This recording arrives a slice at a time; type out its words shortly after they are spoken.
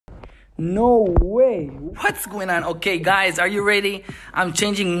No way. What's going on? Okay, guys, are you ready? I'm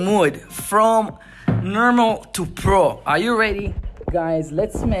changing mood from normal to pro. Are you ready? Guys,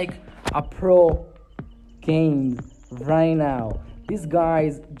 let's make a pro game right now. These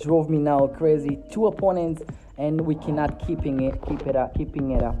guys drove me now crazy. 2 opponents, and we cannot keeping it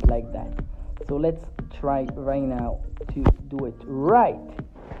up like that. So let's try right now to do it right.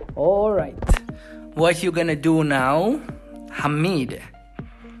 All right. What you gonna do now, Hamid?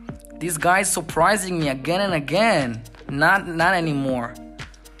 This guy's surprising me again and again. Not anymore.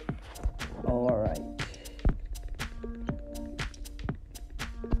 All right.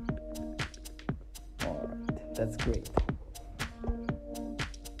 All right. That's great.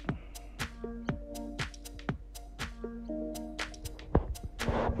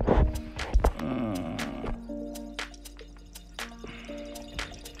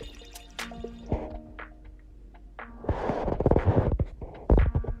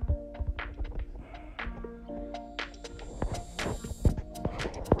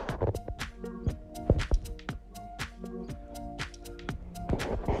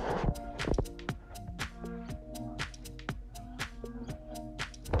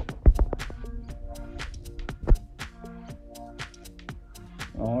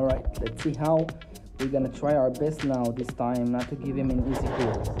 All right, let's see how we're gonna try our best now this time not to give him an easy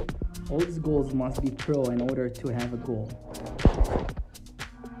goals. All these goals must be pro in order to have a goal.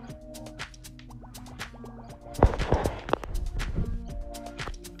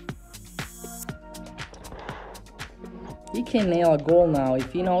 He can nail a goal now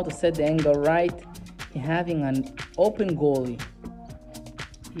if he knows how to set the angle right. Having an open goalie,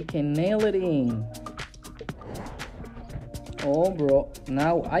 he can nail it in. Oh, bro!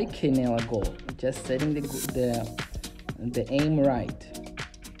 Now I can nail a goal. Just setting the aim right.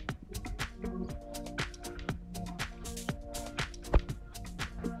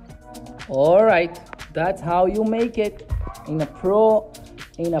 All right, that's how you make it in a pro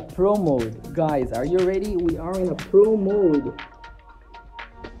mode, guys. Are you ready? We are in a pro mode.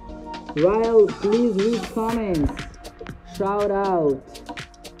 Ryle, please leave comments. Shout out.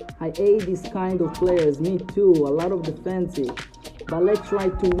 I hate this kind of players. Me too. A lot of defensive. But let's try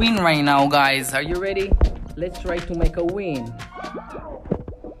to win right now, guys. Are you ready? Let's try to make a win.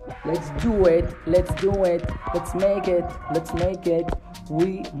 Let's do it. Let's do it. Let's make it. Let's make it.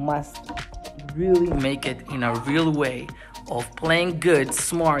 We must really make it in a real way of playing good,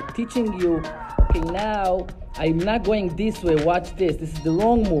 smart, teaching you. Okay, now I'm not going this way. Watch this. This is the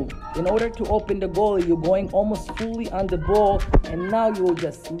wrong move. In order to open the goal, you're going almost fully on the ball, and now you will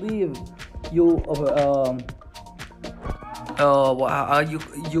just leave. You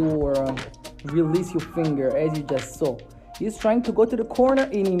release your finger as you just saw. He's trying to go to the corner,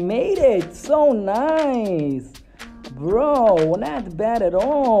 and he made it. So nice, bro. Not bad at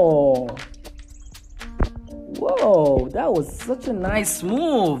all. Whoa, that was such a nice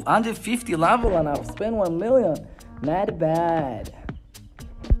move. Under 50 level and I've spent 1 million. Not bad.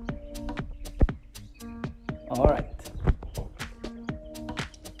 All right.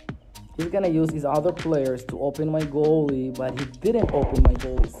 He's gonna use his other players to open my goalie, but he didn't open my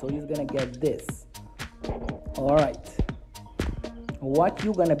goalie, so he's gonna get this. All right. What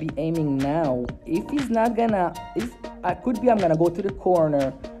you gonna be aiming now? If he's not gonna, I'm gonna go to the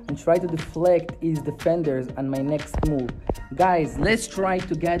corner and try to deflect his defenders on my next move. Guys, let's try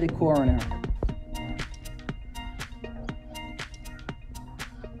to get the corner.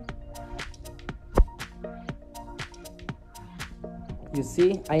 You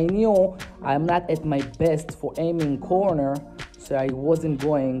see, I knew I'm not at my best for aiming corner, so I wasn't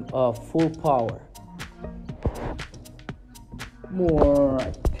going full power. More.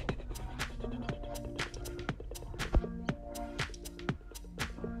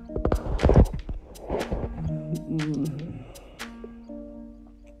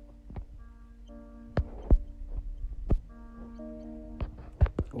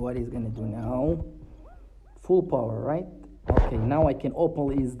 What he's gonna do now? Full power, right? Okay, now I can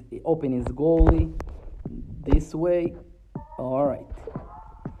open his goalie this way. All right.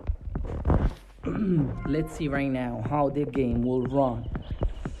 Let's see right now how the game will run.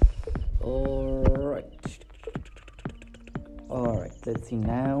 All right. Let's see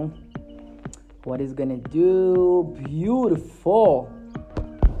now what he's gonna do. Beautiful.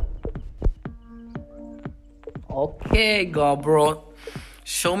 Okay, go, bro.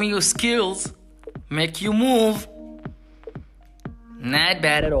 Show me your skills. Make you move. Not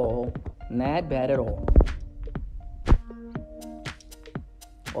bad at all. Not bad at all.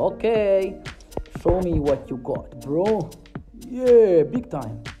 Okay. Show me what you got, bro. Yeah, big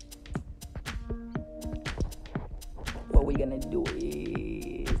time. What we're gonna do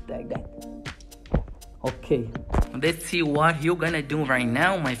is like that. Okay, let's see what you're gonna do right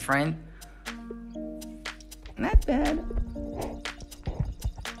now, my friend. Not bad.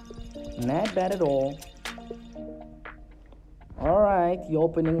 Not bad at all. Alright, you're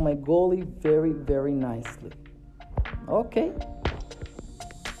opening my goalie very, very nicely. Okay.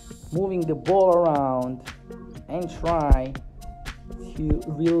 Moving the ball around and try to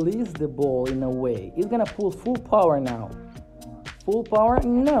release the ball in a way. He's gonna pull full power now. Full power?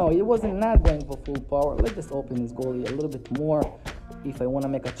 No, it wasn't not going for full power. Let's just open his goalie a little bit more. If I want to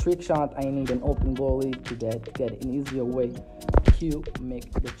make a trick shot, I need an open goalie to get an easier way to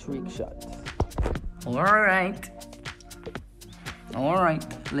make the trick shot. Alright,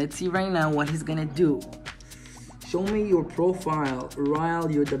 let's see right now what he's gonna do. Show me your profile.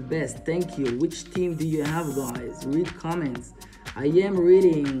 Ryle, you're the best. Thank you. Which team do you have, guys? Read comments. I am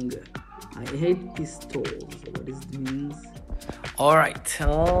reading. I hate pistols. What does it mean? Alright,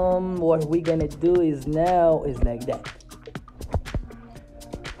 what we're gonna do is now is like that.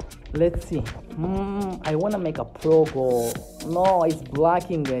 Let's see. I wanna make a pro goal. No, it's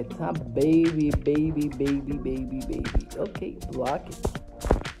blocking it. Ah, baby. Okay, block it.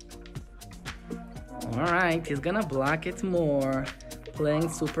 Alright, he's gonna block it more. Playing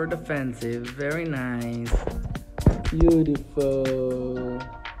super defensive. Very nice. Beautiful.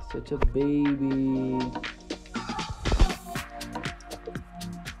 Such a baby.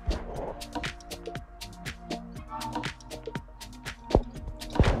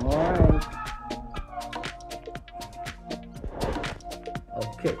 Alright.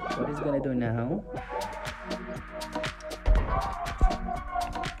 Okay, what he's gonna do now?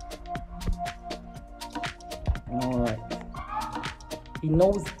 Alright. He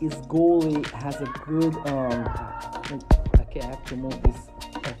knows his goalie has a good okay, I have to move this.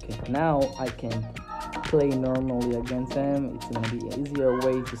 Okay, now I can play normally against him. It's gonna be an easier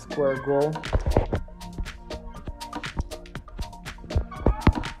way to score a goal.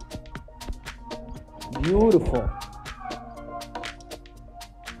 Beautiful.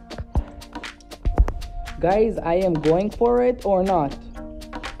 Guys, I am going for it or not?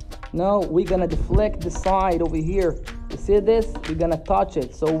 No, we're gonna deflect the side over here. You see this? We're gonna touch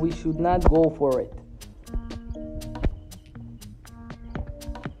it, so we should not go for it.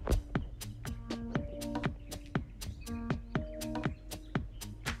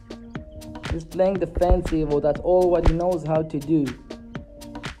 He's playing defensive, or that's all what he knows how to do.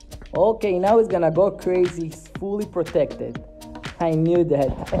 Okay, now he's gonna go crazy. He's fully protected. I knew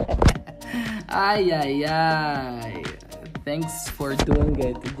that. Ay. Thanks for doing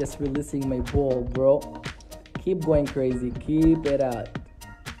it. Just releasing my ball, bro. Keep going crazy. Keep it up.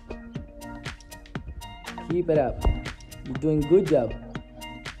 Keep it up. You're doing good job.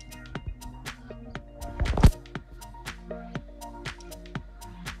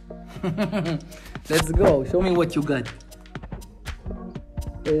 Let's go. Show me what you got.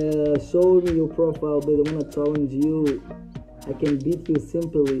 Show me your profile, but I wanna challenge you. I can beat you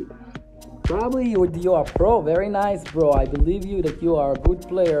simply. Probably you are pro. Very nice, bro. I believe you that you are a good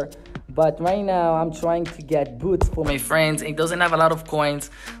player. But right now, I'm trying to get boots for my friends. It doesn't have a lot of coins,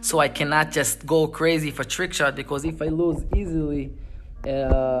 so I cannot just go crazy for trick shot, because if I lose easily, we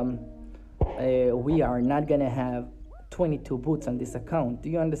are not gonna have 22 boots on this account. Do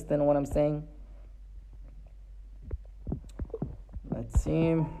you understand what I'm saying? Let's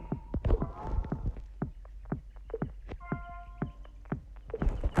see.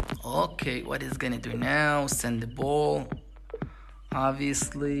 Okay, what is gonna do now? Send the ball,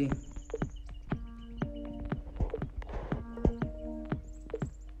 obviously.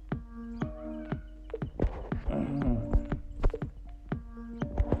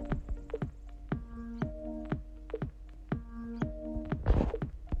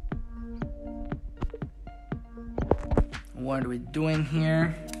 What are we doing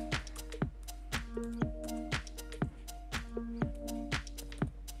here?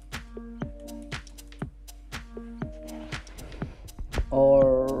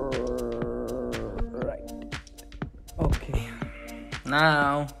 Alright. Okay.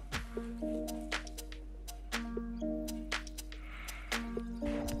 Now.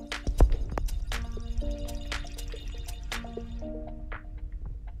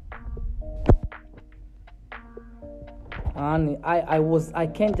 I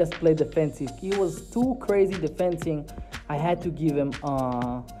can't just play defensive. He was too crazy defending. I had to give him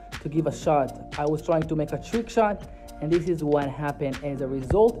a shot. I was trying to make a trick shot, and this is what happened as a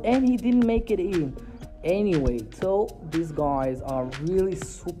result, and he didn't make it in. Anyway, so these guys are really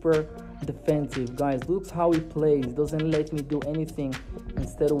super defensive. Guys, look how he plays. Doesn't let me do anything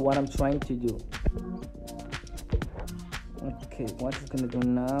instead of what I'm trying to do. Okay, what he's gonna do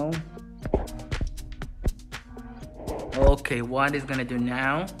now? Okay, what is gonna do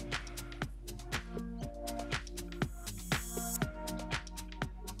now?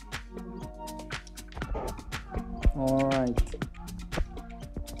 Alright.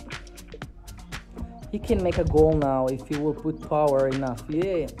 He can make a goal now if he will put power enough.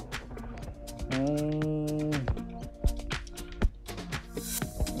 Yeah.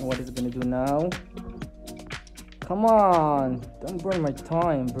 What is he gonna do now? Come on. Don't burn my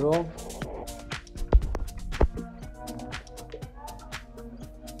time, bro.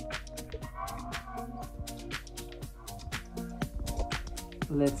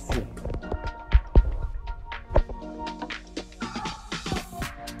 Let's see.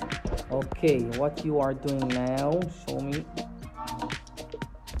 Okay, what you are doing now? Show me.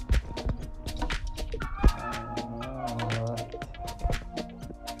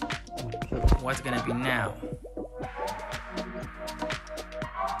 Okay, what's gonna be now?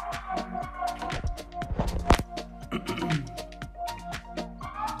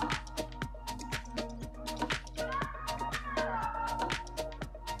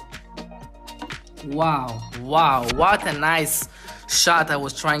 Wow, what a nice shot I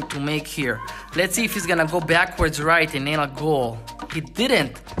was trying to make here. Let's see if he's gonna go backwards right and nail a goal. He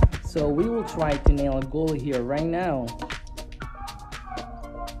didn't. So we will try to nail a goal here right now.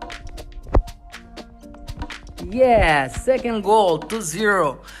 Yeah, second goal,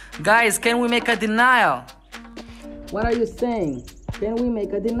 2-0. Guys, can we make a denial? What are you saying? Can we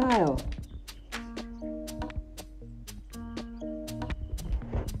make a denial?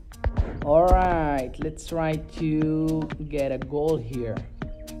 Alright, let's try to get a goal here.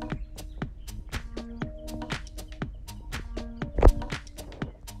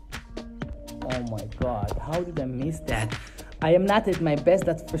 Oh my god, how did I miss that? I am not at my best,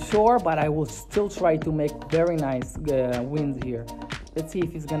 that's for sure, but I will still try to make very nice wins here. Let's see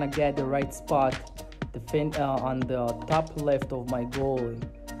if he's gonna get the right spot on the top left of my goal.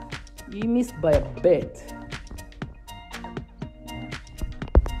 He missed by a bit.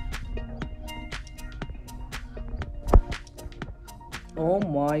 Oh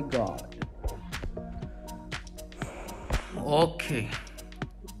my god. Okay.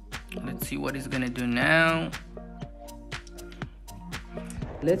 Let's see what he's gonna do now.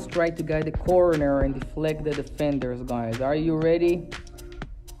 Let's try to guide the corner and deflect the defenders, guys. Are you ready?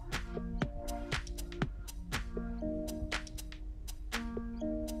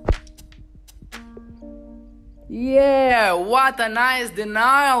 Yeah, what a nice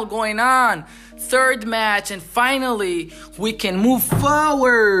denial going on. Third match, and finally we can move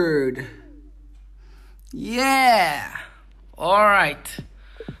forward. Yeah. All right.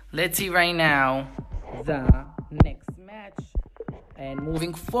 Let's see right now the next match. And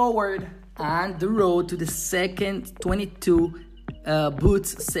moving forward on the road to the second 22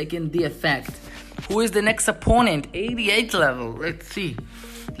 boots second D effect. Who is the next opponent? 88 level. Let's see.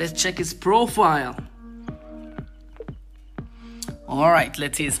 Let's check his profile. Alright,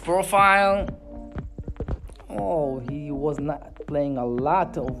 let's see his profile. Oh, he was not playing a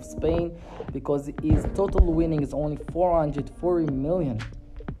lot of Spain because his total winning is only 440 million.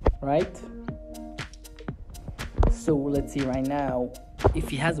 Right? So let's see right now if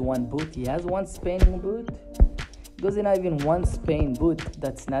he has one boot. He has one Spain boot. He doesn't have even one Spain boot.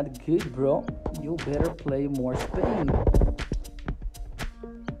 That's not good, bro. You better play more Spain.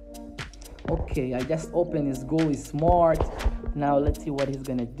 Okay, I just opened his goal. He's smart. Now let's see what he's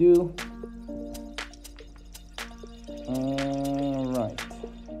gonna do. Right.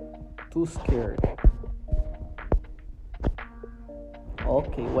 Too scared.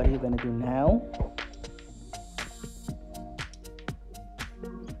 Okay, what are you gonna do now?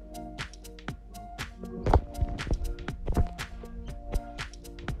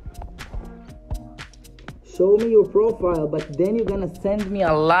 Show me your profile, but then you're gonna send me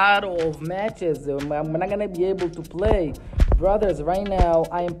a lot of matches. I'm not gonna be able to play. Brothers, right now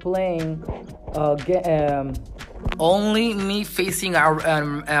I am playing only me facing a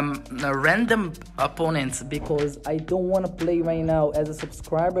random opponents because I don't want to play right now as a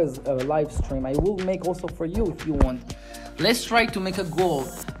subscribers live stream. I will make also for you if you want. Let's try to make a goal.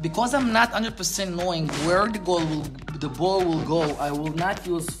 Because I'm not 100% knowing where the ball will go, I will not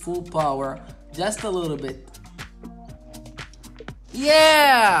use full power, just a little bit.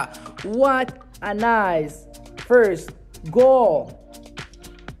 Yeah! What a nice first goal.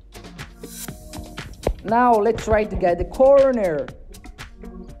 Now let's try to get the corner.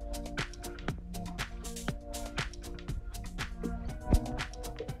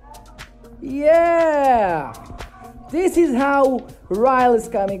 Yeah! This is how Ryle is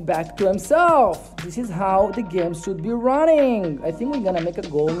coming back to himself. This is how the game should be running. I think we're gonna make a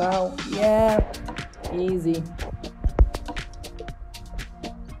goal now. Yeah, easy.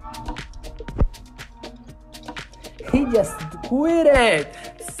 Yes, quit it.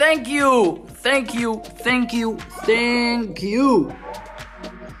 Thank you. Thank you. Thank you. Thank you.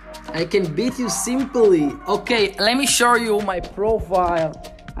 I can beat you simply. Okay, let me show you my profile.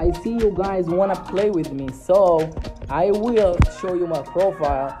 I see you guys wanna play with me, so I will show you my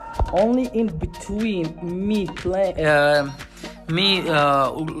profile. Only in between me playing,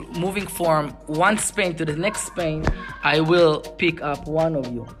 moving from one Spain to the next Spain, I will pick up one of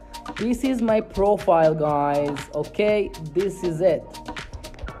you. This is my profile, guys. Okay, this is it.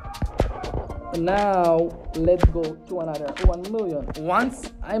 Now let's go to another 1 million.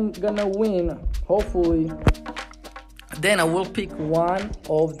 Once I'm gonna win, hopefully, then I will pick one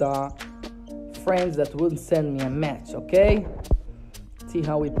of the friends that will send me a match. Okay, see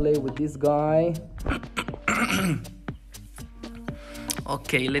how we play with this guy.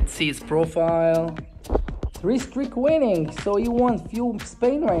 Okay, let's see his profile. 3 streak winning, so he won few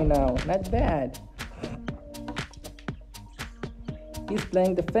Spain right now. Not bad. He's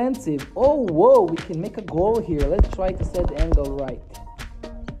playing defensive. Oh, whoa, we can make a goal here. Let's try to set the angle right.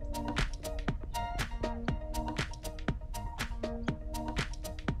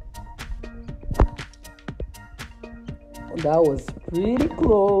 That was pretty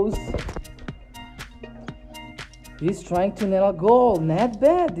close. He's trying to nail a goal. Not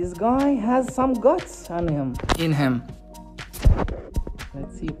bad. This guy has some guts on him. In him.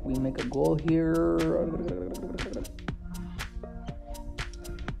 Let's see if we make a goal here.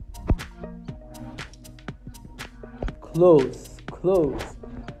 Close, close.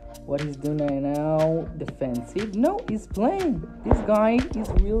 What he's doing right now? Defensive? No, he's playing. This guy is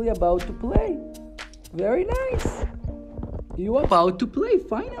really about to play. Very nice. You about to play.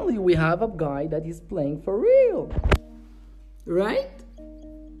 Finally, we have a guy that is playing for real. Right?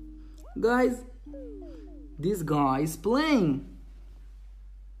 Guys, this guy is playing.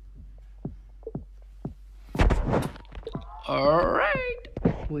 Alright.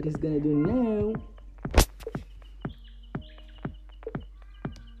 What he's gonna do now?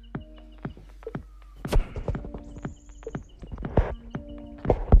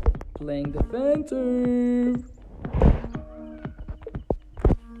 Playing defensive.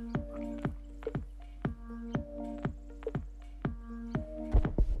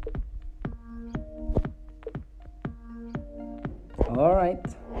 All right,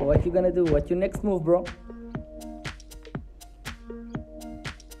 what you gonna do? What's your next move, bro?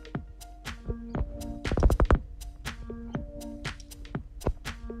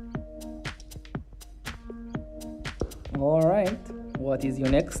 All right, what is your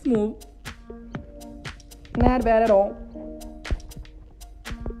next move? Not bad at all.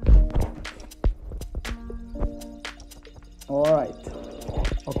 All right.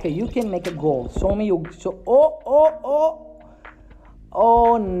 Okay, you can make a goal. Show me you.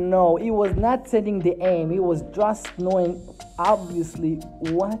 Oh no, he was not setting the aim. He was just knowing obviously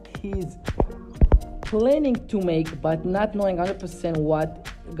what he's planning to make, but not knowing 100% what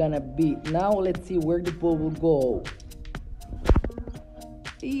gonna be. Now let's see where the ball will go.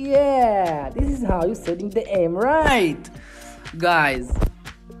 Yeah, this is how you're setting the aim, right? Guys,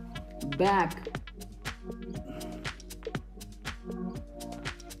 back.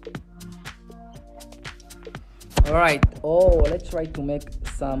 All right. Oh, let's try to make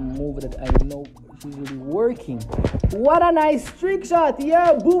some move that I know is usually working. What a nice trick shot!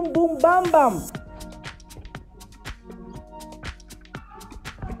 Yeah, boom, boom, bam, bam.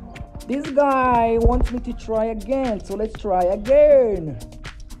 This guy wants me to try again, so let's try again.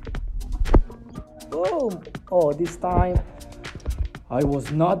 Boom. Oh, this time I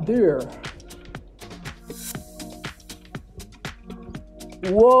was not there.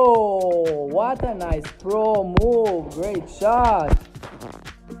 Whoa, what a nice pro move. Great shot.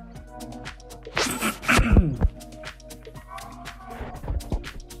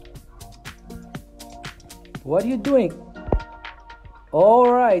 What are you doing?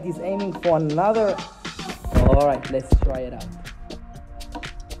 All right, he's aiming for another. All right, let's try it out.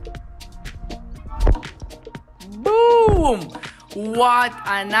 Boom! What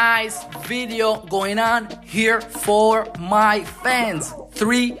a nice video going on here for my fans.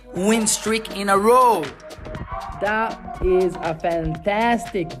 3 win streak in a row. That is a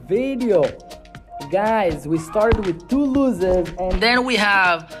fantastic video. Guys, we started with 2 losers and then we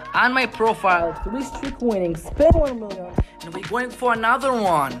have on my profile 3 streak winning, spend 1 million, and we're going for another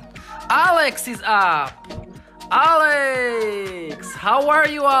one. Alex is up. Alex, how are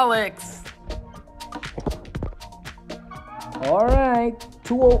you, Alex? All right,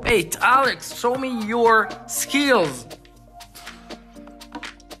 208. Alex, show me your skills.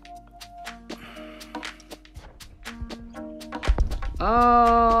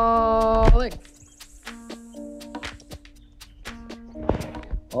 Alex.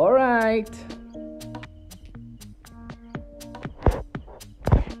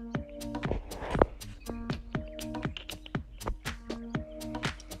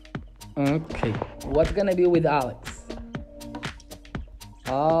 Okay, what's gonna be with Alex?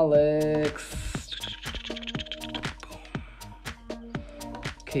 Alex.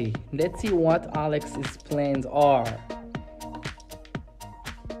 Okay, let's see what Alex's plans are.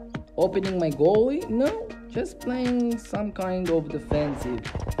 Opening my goalie? No, just playing some kind of defensive.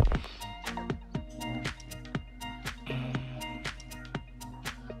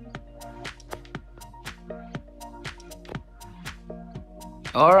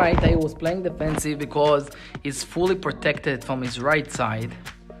 Alright, I was playing defensive because he's fully protected from his right side.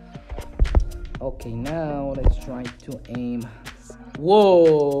 Okay, now let's try to aim.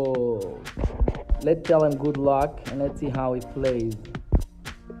 Whoa! Let's tell him good luck and let's see how he plays.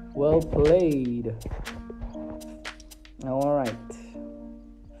 Well played. Alright.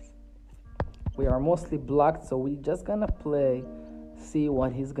 We are mostly blocked, so we're just gonna play, see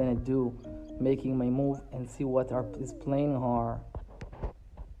what he's gonna do, making my move and see what his plans are.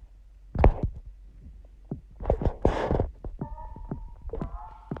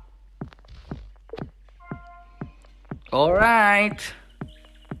 All right.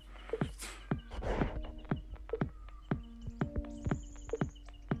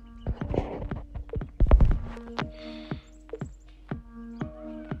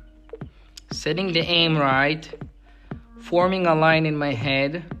 Setting the aim right, forming a line in my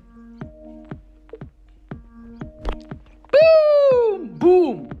head. Boom!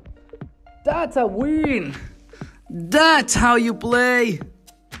 Boom! That's a win! That's how you play!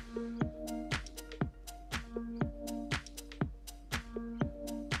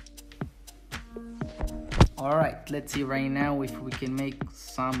 Alright, let's see right now if we can make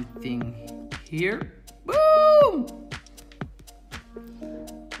something here. Boom!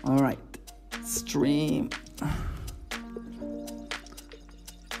 Alright, stream.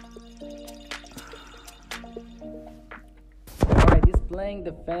 Alright, he's playing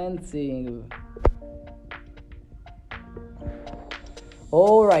defensive.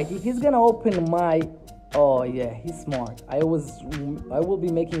 Alright, if he's gonna open my... Oh yeah, he's smart. I will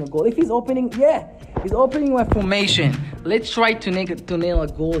be making a goal. If he's opening... Yeah! He's opening my formation. Let's try to nail a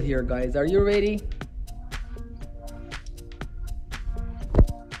goal here, guys. Are you ready?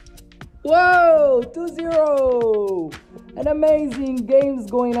 Whoa! 2-0! An amazing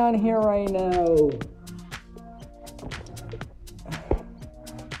game's going on here right now.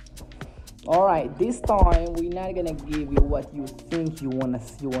 Alright, this time we're not gonna give you what you think you wanna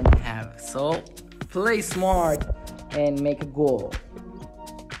have. So play smart and make a goal.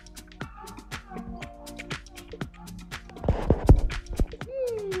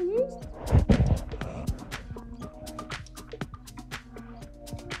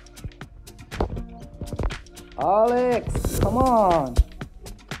 Alex, come on.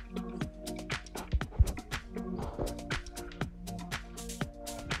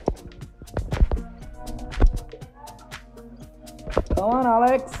 Come on,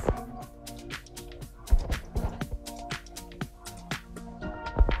 Alex.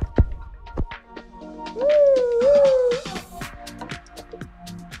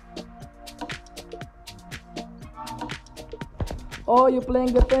 Oh, you're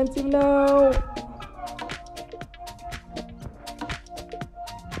playing defensive now.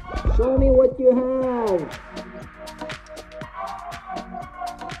 Show me what you have.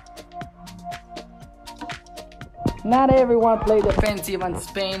 Not everyone play defensive in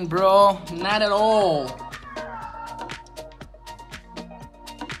Spain, bro. Not at all.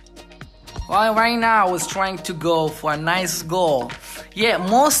 Well, right now I was trying to go for a nice goal. Yeah,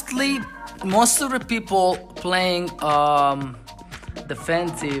 most of the people playing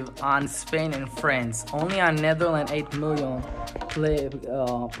defensive on Spain and France. Only on Netherlands 8 million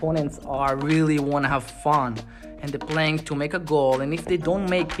opponents are really want to have fun and they're playing to make a goal, and if they don't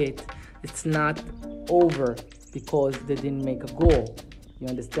make it, it's not over because they didn't make a goal. You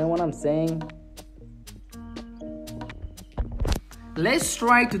understand what I'm saying? Let's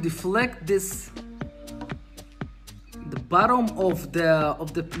try to deflect this. The bottom of the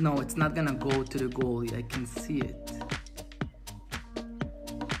no, it's not gonna go to the goalie. I can see it.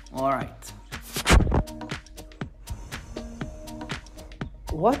 All right.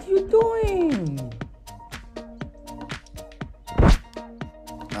 What you doing?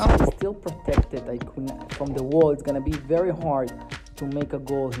 I'm still protected. I couldn't from the wall. It's gonna be very hard to make a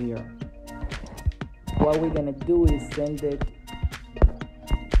goal here. What we're gonna do is send it.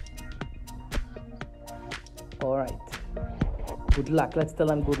 All right. Good luck. Let's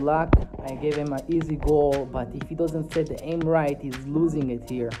tell him good luck. I gave him an easy goal, but if he doesn't set the aim right, he's losing it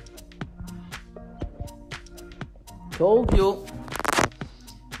here. Told you.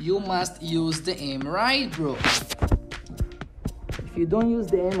 You must use the aim right, bro. If you don't use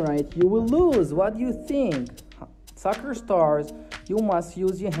the aim right, you will lose. What do you think? Soccer stars, you must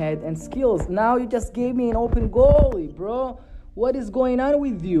use your head and skills. Now you just gave me an open goalie, bro. What is going on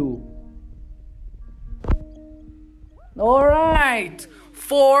with you? All right,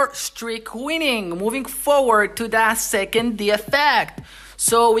 4 streak winning. Moving forward to that second D effect.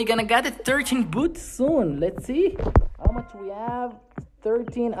 So we're gonna get a 13 boot soon. Let's see how much we have.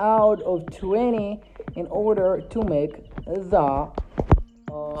 13 out of 20 in order to make the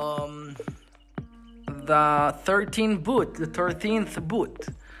 13th boot.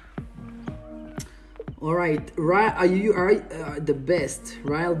 All right, you are the best,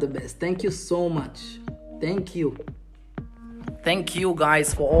 Ryle, the best. Thank you so much. Thank you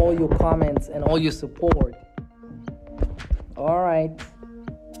guys for all your comments and all your support. All right.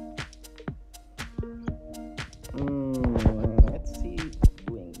 Let's see,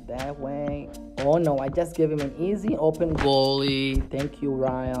 doing that way. Oh no, I just gave him an easy open goalie. Thank you,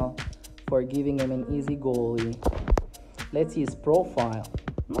 Ryle, for giving him an easy goalie. Let's see his profile.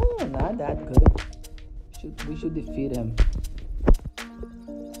 No, not that good. We should defeat him.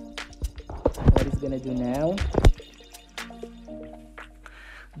 What he's gonna do now?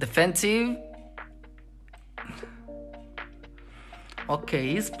 Defensive. Okay,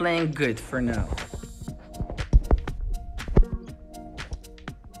 he's playing good for now.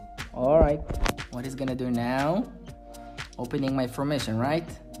 All right, what he's gonna do now? Opening my formation, right?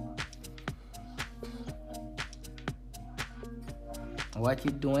 What you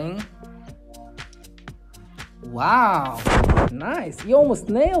doing? Wow, nice. You almost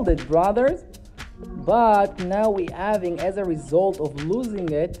nailed it, brothers. But now we're having, as a result of losing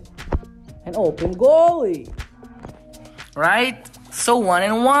it, an open goalie. Right? So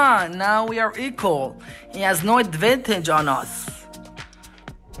 1-1. Now we are equal. He has no advantage on us.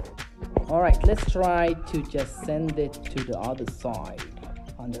 All right, let's try to just send it to the other side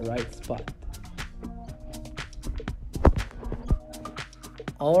on the right spot.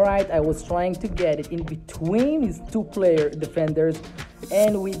 All right, I was trying to get it in between his 2 defenders,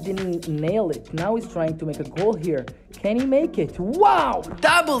 and we didn't nail it. Now he's trying to make a goal here. Can he make it? Wow,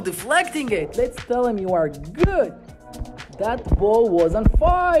 double deflecting it. Let's tell him you are good. That ball was on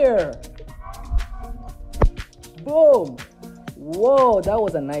fire. Boom. Whoa, that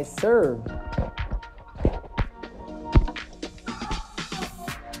was a nice serve.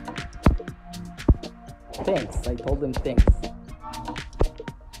 Thanks, I told him thanks.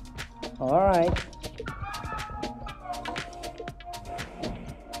 All right.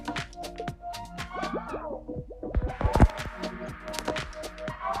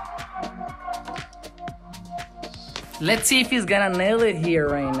 Let's see if he's gonna nail it here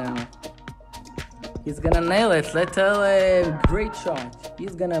right now. He's gonna nail it. Let's tell him, great shot.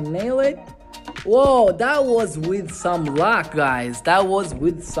 He's gonna nail it. Whoa, that was with some luck, guys. That was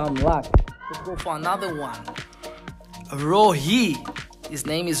with some luck. Let's go for another one. Rohi. His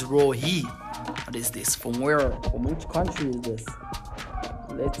name is Rohi. What is this? From where? From which country is this?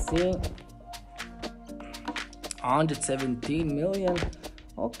 Let's see. 117 million.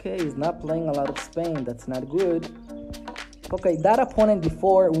 Okay, he's not playing a lot of Spain. That's not good. Okay, that opponent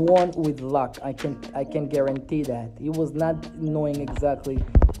before won with luck. I can guarantee that. He was not knowing exactly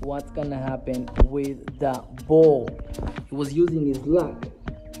what's gonna happen with the ball. He was using his luck.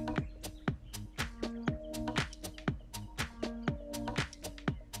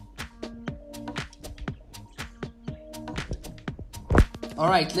 All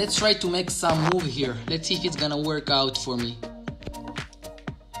right, let's try to make some move here. Let's see if it's gonna work out for me.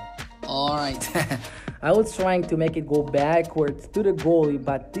 All right. I was trying to make it go backwards to the goalie,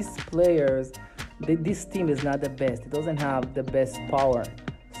 but these players, this team is not the best. It doesn't have the best power.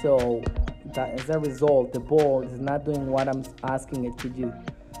 So as a result, the ball is not doing what I'm asking it to do.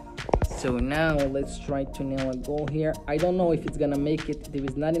 So now let's try to nail a goal here. I don't know if it's gonna make it. There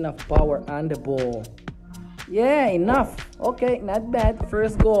is not enough power on the ball. Yeah, enough. Okay, not bad.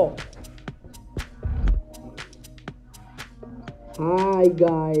 First goal. Hi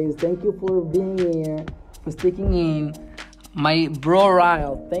guys, thank you for being here, for sticking in. My bro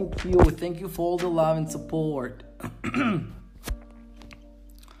Ryle, thank you for all the love and support.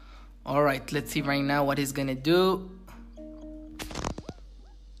 All right, let's see right now what he's gonna do.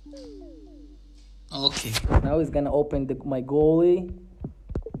 Okay, now he's gonna open my goalie.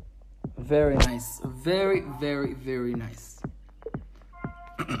 Very nice, very nice.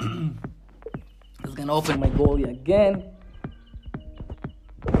 He's gonna open my goalie again.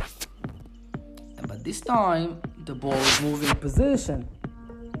 But this time, the ball is moving position.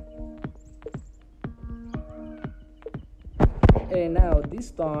 And now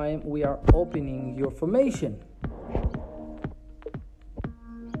this time, we are opening your formation.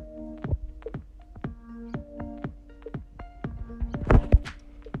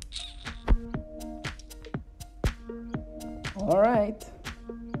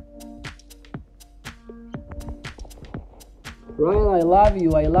 Ryan, I love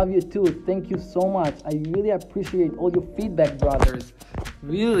you. I love you too. Thank you so much. I really appreciate all your feedback, brothers.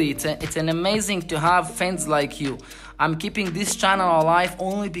 Really, it's an amazing to have fans like you. I'm keeping this channel alive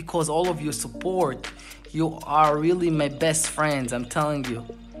only because all of your support. You are really my best friends, I'm telling you.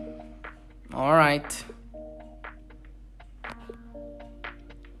 All right.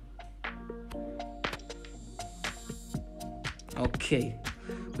 Okay,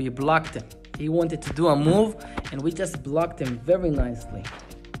 we blocked him. He wanted to do a move and we just blocked him very nicely.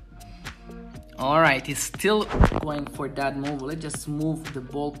 All right, he's still going for that move. Let's just move the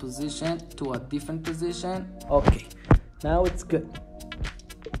ball position to a different position. Okay, now it's good.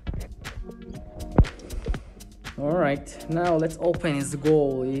 All right, now let's open his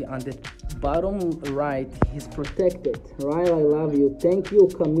goalie on the bottom right. He's protected. Right, I love you. Thank you,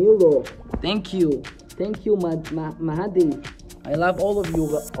 Camilo. Thank you. Thank you, Mahadi. I love all of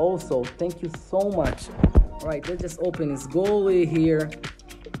you also. Thank you so much. All right, let's just open his goalie here.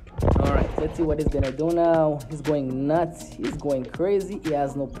 All right, let's see what he's gonna do now. He's going nuts. He's going crazy. He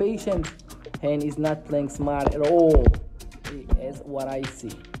has no patience, and he's not playing smart at all. Is what I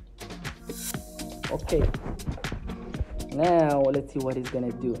see. Okay. Now let's see what he's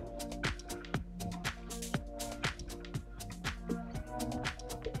gonna do.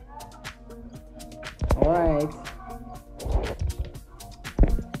 All right.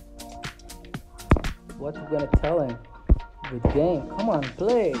 What you gonna tell him? Good game. Come on,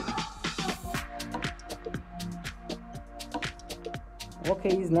 play.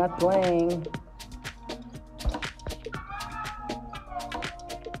 Okay, he's not playing.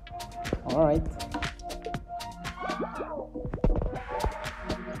 All right.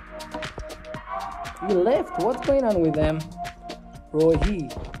 He left. What's going on with them?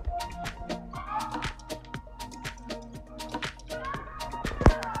 Rohi.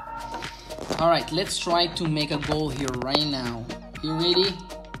 All right, let's try to make a goal here right now. You ready?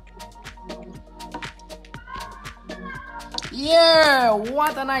 Yeah,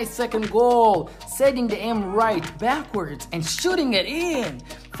 what a nice second goal. Setting the aim right backwards and shooting it in.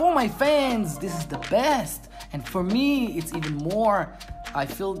 For my fans, this is the best. And for me, it's even more. I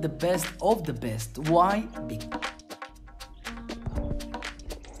feel the best of the best. Why?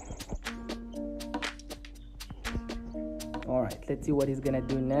 All right, let's see what he's gonna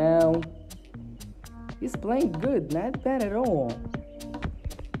do now. He's playing good, not bad at all.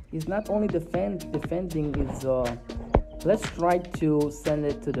 He's not only defending his. Let's try to send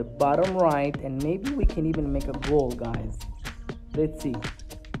it to the bottom right, and maybe we can even make a goal, guys. Let's see.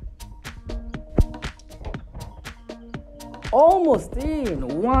 Almost in.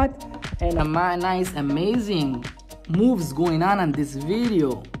 What? And a nice, amazing moves going on this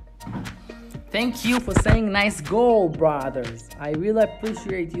video. Thank you for saying nice goal, brothers. I really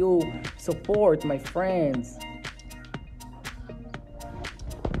appreciate your support, my friends.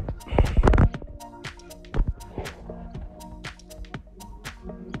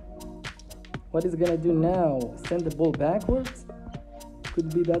 What is he gonna do now? Send the ball backwards?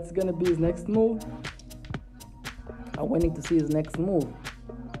 Could be that's gonna be his next move. I'm waiting to see his next move.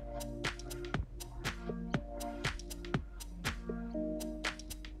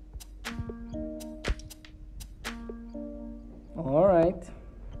 All right.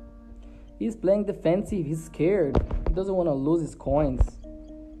 He's playing defensive. He's scared. He doesn't want to lose his coins.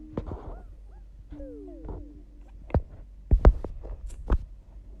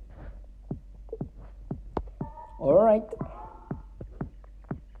 All right.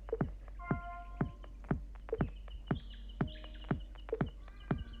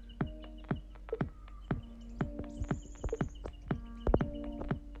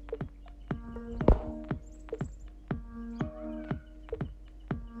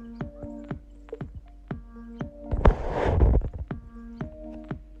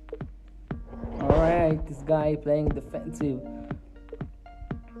 This guy playing defensive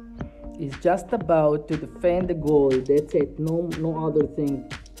is just about to defend the goal. That's it. No other thing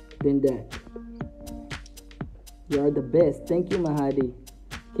than that. You are the best. Thank you, Mahadi.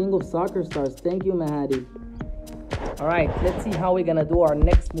 King of Soccer Stars. Thank you, Mahadi. All right, let's see how we're gonna do our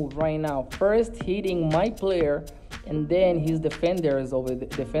next move right now. First, hitting my player, and then his defender over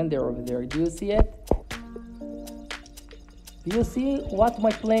there. Do you see it? Do you see what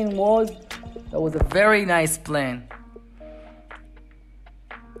my plan was? That was a very nice plan.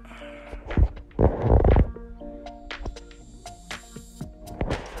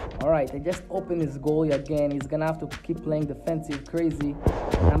 All right, I just opened his goalie again. He's gonna have to keep playing defensive crazy.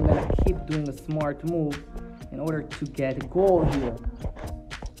 And I'm gonna keep doing a smart move in order to get a goal here.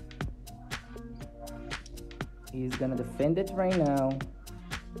 He's gonna defend it right now.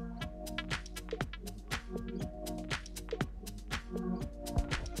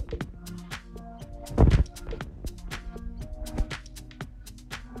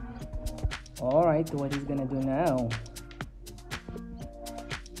 right what he's gonna do now.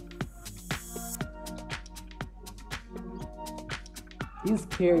 He's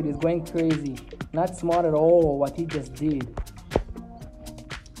scared, he's going crazy. Not smart at all what he just did.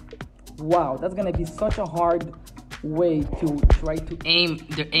 Wow, that's gonna be such a hard way to try to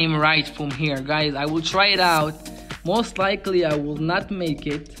aim right from here. Guys, I will try it out. Most likely I will not make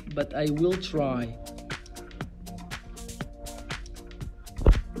it, but I will try.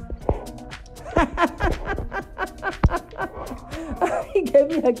 He gave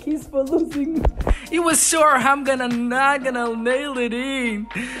me a kiss for losing. He was sure I'm not gonna nail it in.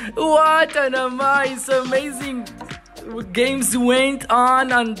 What an amazing games went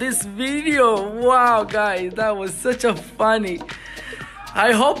on this video. Wow, guys, that was such a funny.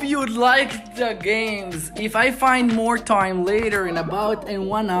 I hope you liked the games. If I find more time later in about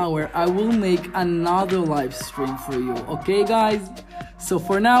 1 hour, I will make another live stream for you. Okay, guys? So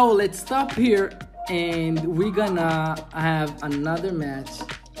for now, let's stop here, and we're gonna have another match,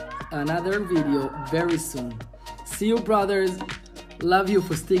 another video very soon. See you, brothers. Love you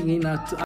for sticking out to